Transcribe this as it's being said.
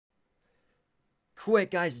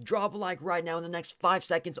quick, guys, drop a like right now in the next 5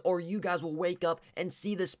 seconds, or you guys will wake up and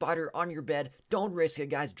see the spider on your bed. Don't risk it,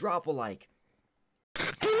 guys. Drop a like.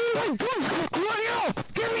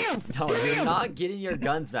 No, you're not getting your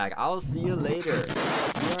guns back. I'll see you later. You are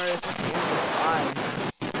a scammer.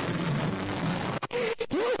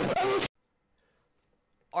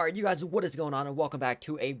 Alright, you guys, what is going on, and welcome back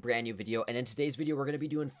to a brand new video. And in today's video, we're going to be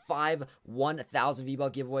doing 5 1,000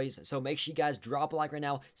 V-Buck giveaways. So make sure you guys drop a like right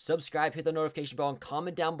now, subscribe, hit the notification bell, and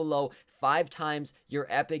comment down below 5 times your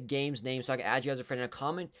Epic Games name so I can add you as a friend. And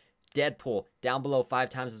comment DEADPOOL down below 5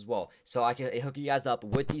 times as well, so I can hook you guys up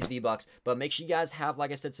with these V-Bucks. But make sure you guys have,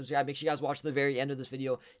 like I said, subscribe. Make sure you guys watch the very end of this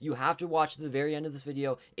video. You have to watch the very end of this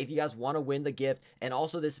video if you guys want to win the gift. And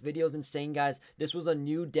also, this video is insane, guys. This was a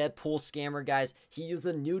new Deadpool scammer, guys. He used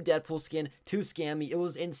the new Deadpool skin to scam me. It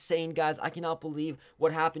was insane, guys. I cannot believe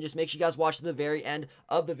what happened. Just make sure you guys watch the very end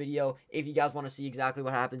of the video if you guys want to see exactly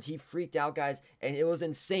what happens. He freaked out, guys, and it was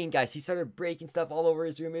insane, guys. He started breaking stuff all over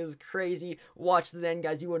his room. It was crazy. Watch the end,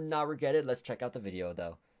 guys. You will not regret it. Let's check out the video,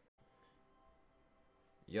 though.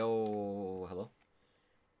 Yo, hello?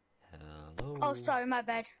 Hello? Oh, sorry, my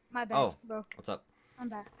bad. My bad, oh, bro. What's up? I'm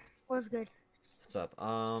back. What's good? What's up?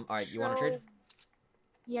 Alright, you want to trade?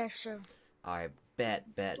 Yeah, sure. Alright, bet.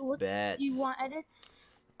 Do you want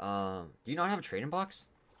edits? Do you not have a trading box?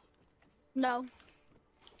 No.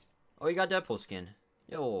 Oh, you got Deadpool skin.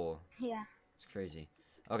 Yo. Yeah. It's crazy.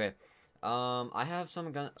 Okay. I have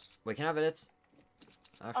some gun. Wait, can I have edits?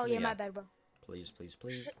 Actually, oh, yeah, my bad, bro. Please.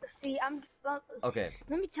 See, I'm... okay.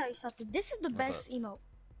 Let me tell you something. This is the best emote.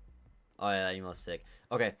 Oh, yeah, that emote's sick.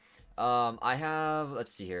 Okay. I have...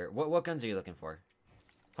 Let's see here. What guns are you looking for?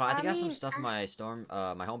 Hold on, I think I have some stuff in my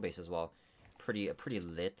my home base as well. Pretty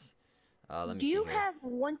lit. Let me see. Do you here. have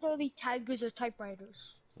 130 Tigers or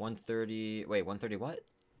typewriters? 130... Wait, 130 what?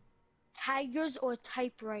 Tigers or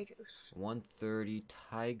typewriters. 130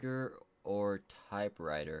 Tiger or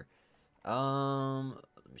typewriter.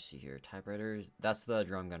 Let me see here. Typewriters. That's the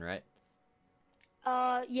drum gun, right?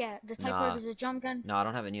 Yeah. The typewriter is a drum gun. No, I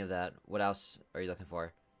don't have any of that. What else are you looking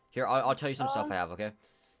for? Here, I'll tell you some stuff I have, okay?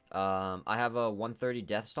 I have a 130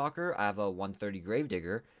 Deathstalker. I have a 130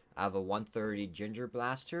 Gravedigger. I have a 130 Ginger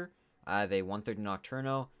Blaster. I have a 130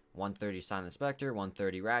 Nocturno, 130 Silent Spectre,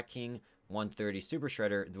 130 Rat King, 130 Super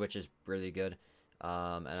Shredder, which is really good.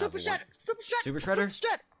 And Super Shredder! Super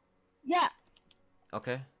Shredder? Yeah.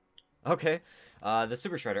 Okay. The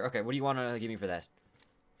Super Shredder. Okay, what do you want to give me for that?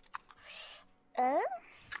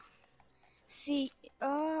 See,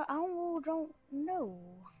 I don't know.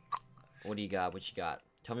 What do you got? What you got?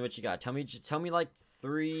 Tell me what you got. Tell me like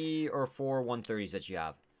 3 or 4 130s that you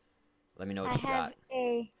have. Let me know what you got. I have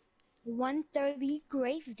a 130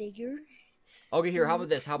 Gravedigger. Okay, here, how about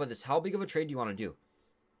this? How big of a trade do you want to do?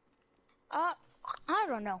 I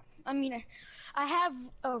don't know. I mean, I have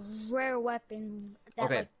a rare weapon that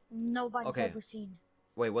like, nobody's ever seen.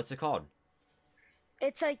 Wait, what's it called?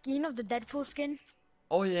 It's like, you know, the Deadpool skin?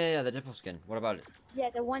 Oh, yeah, the Deadpool skin. What about it? Yeah,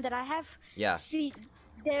 the one that I have. Yeah. See,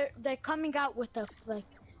 they're coming out with a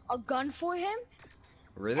gun for him.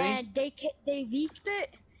 Really? And they leaked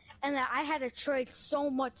it, and I had to trade so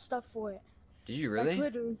much stuff for it. Did you really? Like,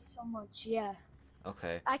 literally so much, yeah.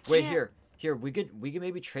 Okay. I can't... Wait, here, we could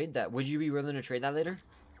maybe trade that. Would you be willing to trade that later?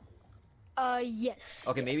 Yes.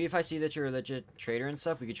 Okay, maybe if I see that you're a legit trader and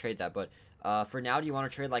stuff, we could trade that. But for now, do you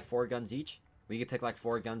want to trade like 4 guns each? We could pick like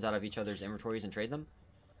 4 guns out of each other's inventories and trade them?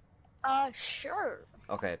 Sure.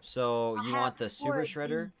 Okay, so you want the Super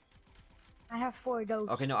Shredder? I have 4 of those.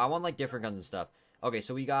 Okay, no, I want like different guns and stuff. Okay,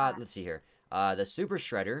 so we got, let's see here. The Super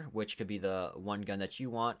Shredder, which could be the one gun that you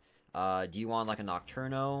want. Do you want like a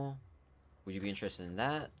Nocturno? Would you be interested in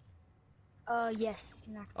that? Yes.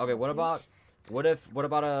 Okay, what about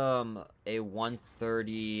a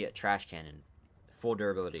 130 trash cannon, full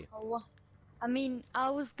durability? Oh, I mean, I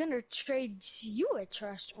was gonna trade you a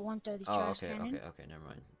 130 trash cannon. Okay, never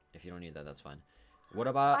mind. If you don't need that, that's fine. What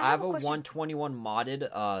about I have a 121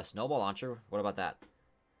 modded snowball launcher. What about that?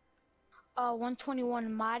 121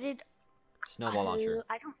 modded snowball launcher.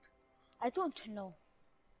 I don't know.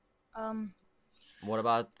 What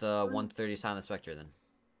about the 130 Silent Spectre then?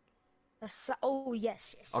 Oh,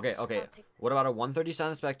 yes. Okay. What about a 130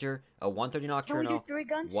 Silent Spectre, a 130 Nocturno? Can we do 3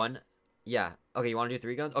 guns? Yeah. Okay, you want to do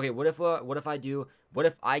 3 guns? Okay, what if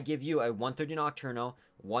I give you a 130 Nocturno,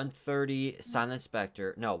 130 Silent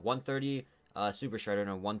Spectre, no, 130 Super Shredder,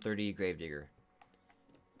 and a 130 Gravedigger?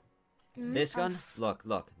 This gun? Look,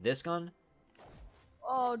 this gun.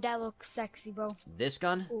 Oh, that looks sexy, bro. This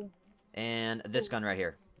gun, and this gun right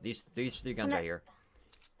here. These 3 guns right here.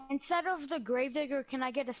 Instead of the Gravedigger, can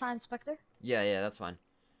I get a Silent Spectre? Yeah, that's fine.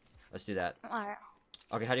 Let's do that. Alright.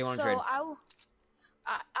 Okay, how do you want to trade?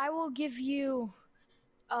 I will give you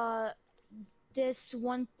this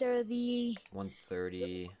 130.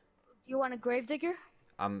 130. Do you want a gravedigger?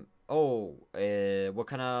 Oh, what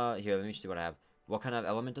kind of, here, let me see what I have. What kind of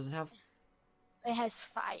element does it have? It has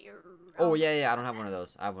fire. Oh, yeah, I don't have one of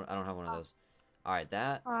those. I don't have one of those. Alright,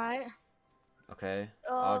 that. Alright. Okay.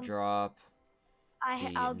 I'll drop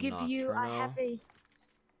I'll give you, Nocturno.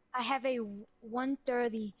 I have a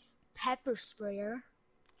 130 pepper sprayer.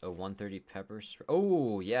 A 130 pepper spray.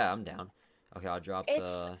 Oh, yeah, I'm down. Okay, I'll drop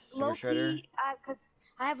the Super Shredder. Cause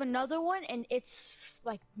I have another one and it's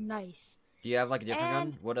like nice. Do you have like a different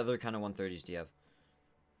gun? What other kind of 130s do you have?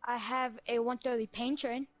 I have a 130 paint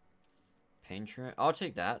train. Paint train? I'll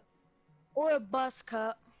take that. Or a buzz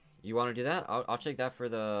cut. You want to do that? I'll take that for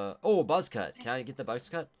the... Oh, buzz cut. Can I get the buzz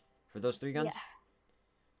cut for those 3 guns? Yeah.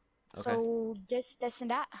 Okay. So this and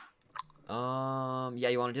that. Yeah,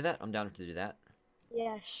 you want to do that? I'm down to do that.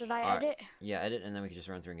 Yeah, should I edit? Yeah, edit, and then we can just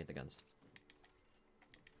run through and get the guns.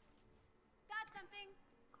 Got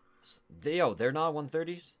something. Yo, they're not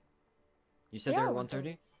 130s? You said they were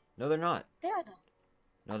 130? No, they're not. They are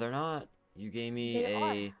though. No, they're not. You gave me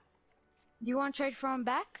Do you want to trade for them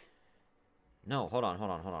back? No, hold on.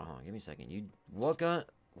 Give me a second. What gun?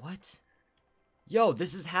 What? Yo,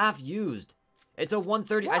 this is half used. It's a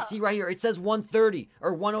 130. What? I see right here. It says 130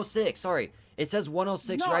 or 106. Sorry. It says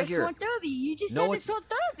 106 right here. No, it's 130. You just said it's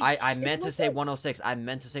 130. I meant to say 106. I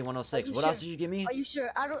meant to say 106. What else did you give me? Are you sure?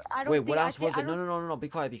 I don't Wait, what else was it? No. Be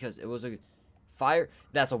quiet, because it was a fire.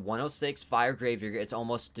 That's a 106 fire gravedigger. It's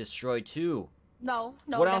almost destroyed too. No.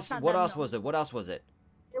 What else? What else was it? What else was it?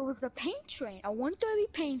 It was the paint train. A 130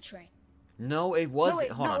 paint train. No, it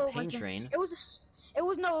wasn't. Hold on, paint train. It was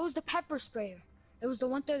the pepper sprayer. It was the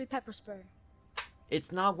 130 pepper sprayer.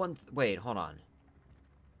 It's not one. Wait, hold on.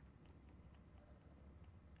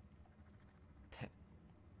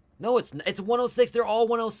 No, it's 106. They're all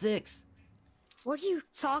 106. What are you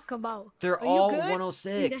talking about? They're Are all you good?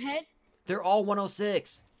 106. In the head? They're all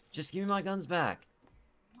 106. Just give me my guns back.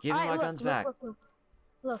 Give me my guns back.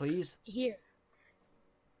 Look. Please. Here.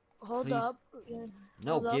 Hold Please. up.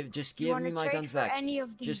 No, just give me my guns back. Any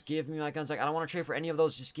of these? Just give me my guns back. I don't want to trade for any of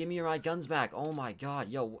those. Just give me my guns back. Oh my god,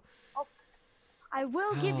 yo. Oh, I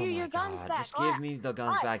will give you your guns back. Just give me the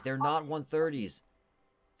guns back. They're not 130s.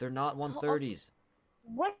 They're not 130s.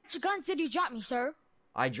 What guns did you drop me, sir?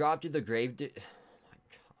 I dropped you the grave. Oh my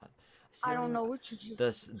god. I don't know which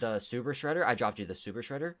was the Super Shredder. I dropped you the Super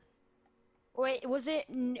Shredder. Wait, was it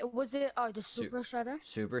the Super Shredder?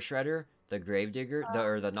 Super Shredder, the Gravedigger,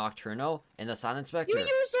 the Nocturno, and the Silent Spectre. You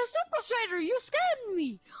used the Super Shredder. You scammed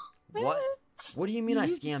me. What? What do you mean I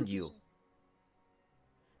scammed you?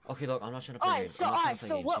 Okay, look, I'm not trying to play games.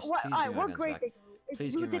 What Gravedigger?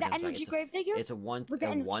 Please Was it an energy Gravedigger? It's a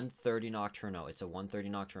 130 Nocturno. It's a 130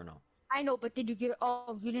 Nocturno. I know, but did you give?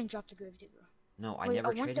 Oh, you didn't drop the Gravedigger. No, I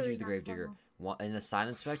never traded you the Gravedigger. And the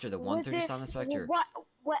Silent Spectre, the 130 Silent Spectre.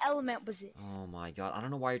 What element was it? Oh my god, I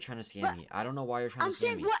don't know why you're trying to scam me. I don't know why you're trying to scam me.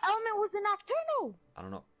 I'm saying, what element was the Nocturno? I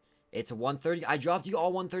don't know. It's a 130. I dropped you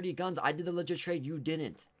all 130 guns. I did the legit trade. You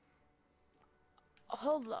didn't.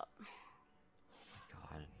 Hold up.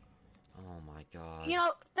 God. Oh my god. You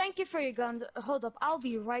know, thank you for your guns. Hold up, I'll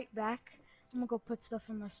be right back. I'm gonna go put stuff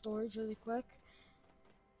in my storage really quick.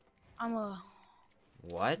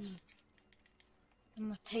 What? I'm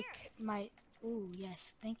gonna take my... Ooh,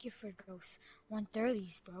 yes. Thank you for those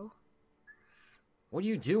 130s, bro. What are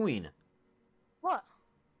you doing? What?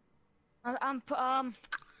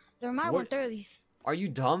 They're my 130s. Are you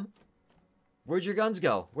dumb? Where'd your guns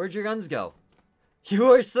go? Where'd your guns go?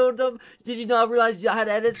 You are so dumb. Did you not realize I had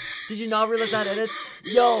edits? Did you not realize I had edits?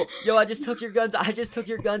 Yo, I just took your guns. I just took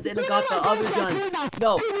your guns and I got the other guns.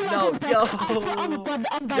 No, yo,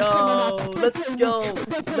 let's go.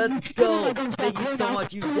 Thank you so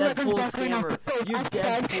much, you Deadpool scammer. You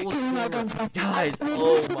Deadpool scammer. Guys,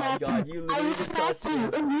 oh my god, you literally just got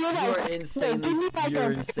scammed.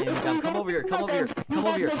 You're insanely dumb. Come over here.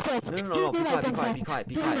 No,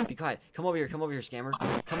 be quiet. Come over here, scammer.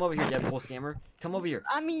 Come over here, Deadpool scammer. Come over here.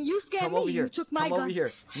 I mean, you scammed me. You took my guns. Come over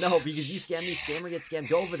here. No, because you scammed me. Scammer gets scammed.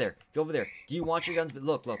 Go over there. Do you want your guns?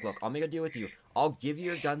 Look. I'll make a deal with you. I'll give you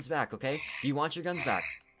your guns back, okay? Do you want your guns back?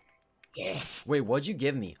 Yes. Wait, what'd you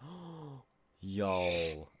give me?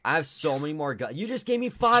 Yo, I have so many more guns. You just gave me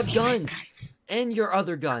 5 guns. And your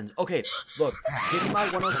other guns. Okay, look. Give me my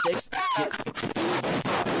 106. Stop.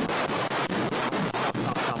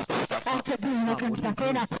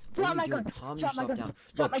 What are you doing? Calm yourself down.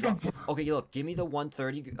 Okay, look. Give me the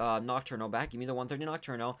 130 Nocturno back. Give me the 130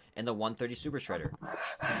 Nocturno and the 130 Super Shredder.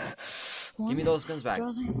 Give me those guns back.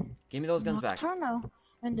 Give me those guns back. Nocturno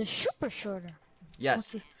and the Super Shredder.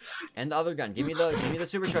 Yes. And the other gun. Give me the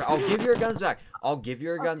super shredder. I'll give your guns back. I'll give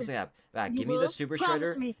your guns back. Give me the super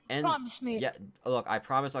shredder. Promise me. Yeah, look, I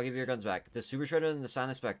promise I'll give you your guns back. The super shredder and the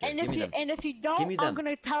silent spectre. Give me them. And if you don't, I'm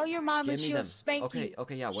gonna tell your mom and she'll spank you.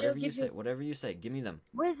 Okay, yeah, whatever you say. Whatever you say. Give me them.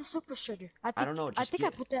 Where's the super shredder? I don't know. I think I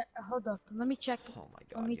put that. Hold up. Let me check. Oh my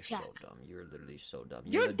god, you're so dumb. You're literally so dumb.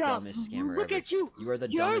 You're the dumb. dumbest scammer Look ever. at you. You are the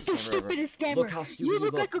You're dumbest the scammer ever. stupidest scammer. Look how stupid you you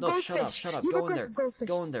look. Like a no, goldfish. shut up. You Go in there. Like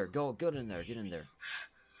Go in there. Go in there. Get in there.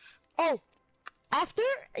 Oh, after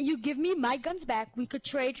you give me my guns back, we could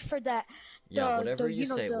trade for that. Yeah, whatever you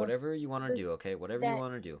say, whatever you want to do, okay? Whatever you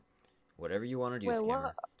want to do. Whatever you want to do, Wait, scammer.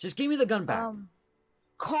 what? Just give me the gun back.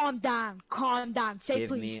 Calm down. Say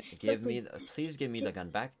please. Please give me the gun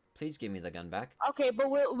back. Please give me the gun back. Okay, but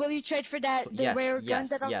will you trade for that rare gun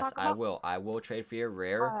that I'm talking about? I will. I will trade for your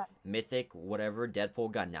rare, mythic, whatever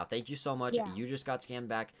Deadpool gun. Now, thank you so much. Yeah. You just got scammed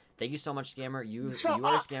back. Thank you so much, scammer. You are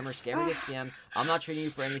a scammer. Scammer gets scammed. I'm not trading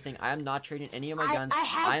you for anything. I am not trading any of my guns.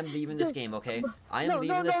 I am leaving this game, okay? I am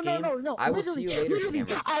leaving this game. I will see you later,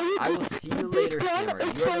 scammer. I will see you later, scammer.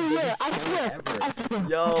 You are the biggest scammer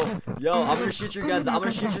ever. Yo, I'm gonna shoot your guns. I'm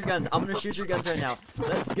gonna shoot your guns right now.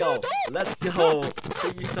 Let's go.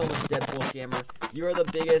 Thank you so much, Deadpool scammer. You are the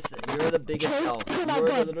biggest L. You are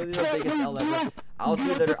literally the biggest L ever. I'll see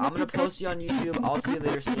you later. I'm gonna post you on YouTube. I'll see you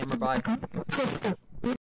later, scammer. Bye.